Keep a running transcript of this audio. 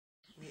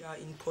We are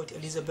in Port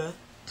Elizabeth.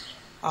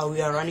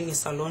 We are running a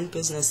salon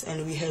business,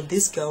 and we have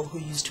this girl who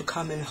used to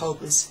come and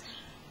help us,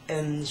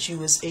 and she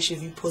was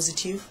HIV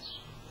positive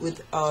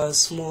with a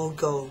small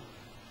girl.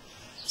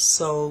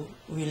 So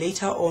we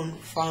later on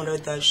found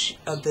out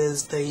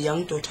that the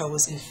young daughter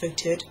was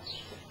infected,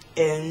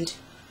 and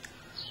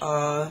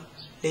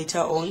later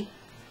on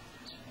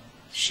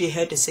she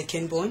had a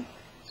second born,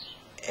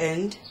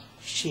 and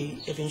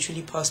she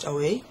eventually passed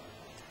away.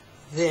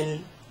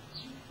 Then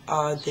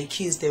the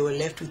kids, they were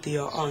left with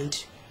their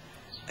aunt,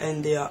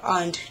 and their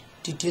aunt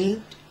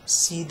didn't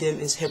see them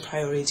as her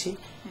priority.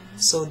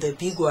 So the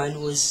big one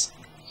was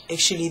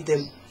actually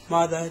the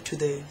mother to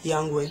the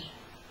young one.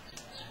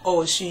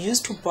 She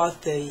used to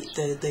bath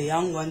the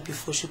young one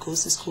before she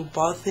goes to school,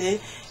 bath her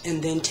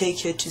and then take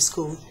her to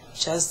school,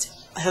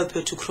 just help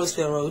her to cross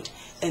the road,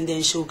 and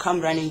then she'll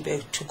come running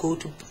back to go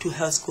to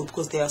her school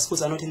because their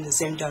schools are not in the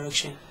same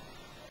direction.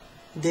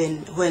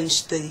 Then when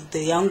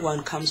the young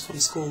one comes from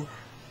school,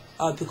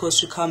 because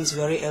she comes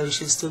very early,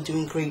 she's still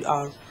doing grade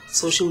R,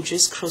 so she'll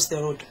just cross the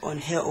road on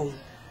her own,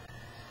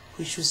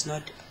 which was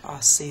not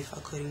safe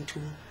according to.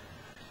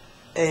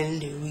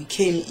 And we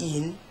came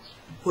in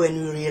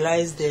when we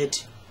realized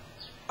that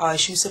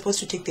she was supposed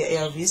to take the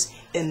ARVs,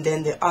 and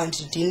then the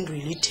aunt didn't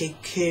really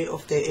take care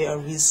of the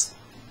ARVs,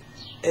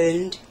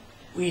 and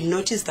we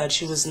noticed that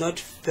she was not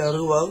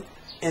very well.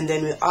 And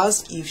then we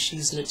asked if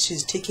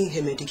she's taking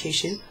her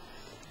medication,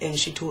 and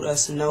she told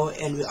us no.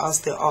 And we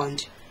asked the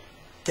aunt.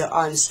 The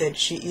aunt said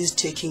she is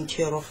taking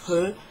care of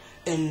her,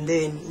 and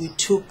then we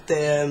took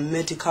the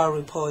medical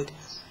report,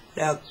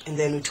 and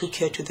then we took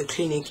her to the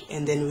clinic,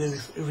 and then we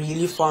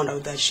really found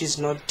out that she's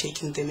not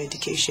taking the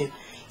medication.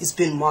 It's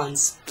been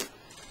months.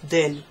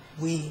 Then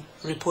we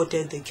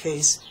reported the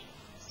case.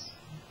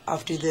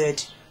 After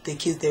that, the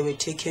kids, they were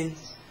taken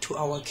to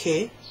our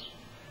care.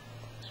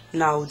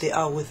 Now they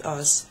are with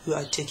us. We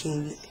are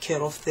taking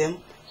care of them,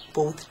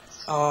 both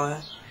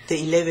the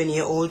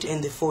 11-year-old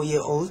and the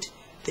 4-year-old.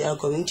 They are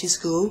going to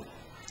school,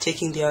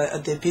 taking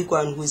the big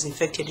one who is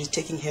infected is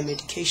taking her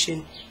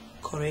medication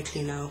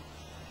correctly now.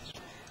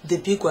 The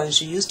big one,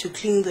 she used to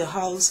clean the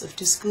house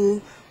after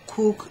school,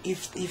 cook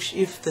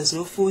if there's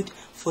no food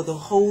for the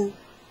whole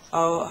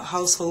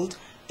household,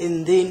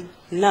 and then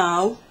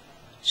now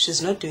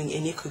she's not doing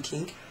any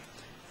cooking,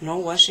 no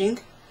washing.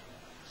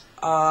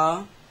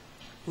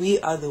 We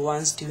are the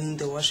ones doing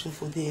the washing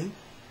for them,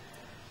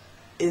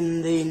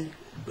 and then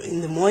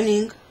in the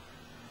morning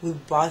we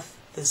bath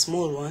the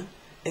small one,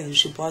 and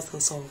she baths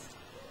herself.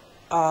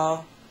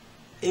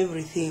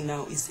 Everything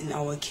now is in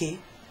our care.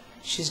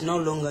 She's no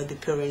longer the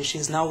parent,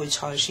 she's now a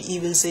child. She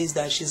even says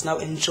that she's now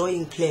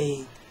enjoying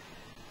playing.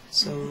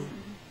 So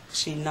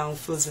she now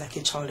feels like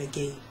a child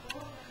again.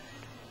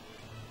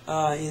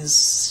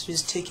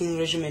 She's taking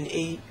regimen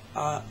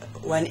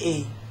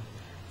 1A,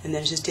 and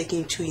then she's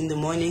taking 2 in the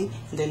morning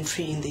and then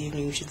 3 in the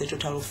evening, which is a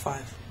total of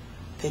 5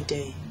 per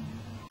day.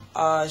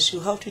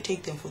 She'll have to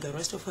take them for the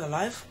rest of her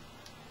life,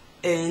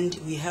 and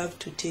we have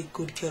to take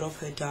good care of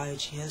her diet.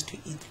 She has to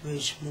eat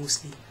veg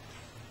mostly.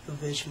 The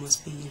veg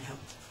must be in her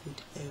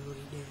food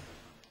every day.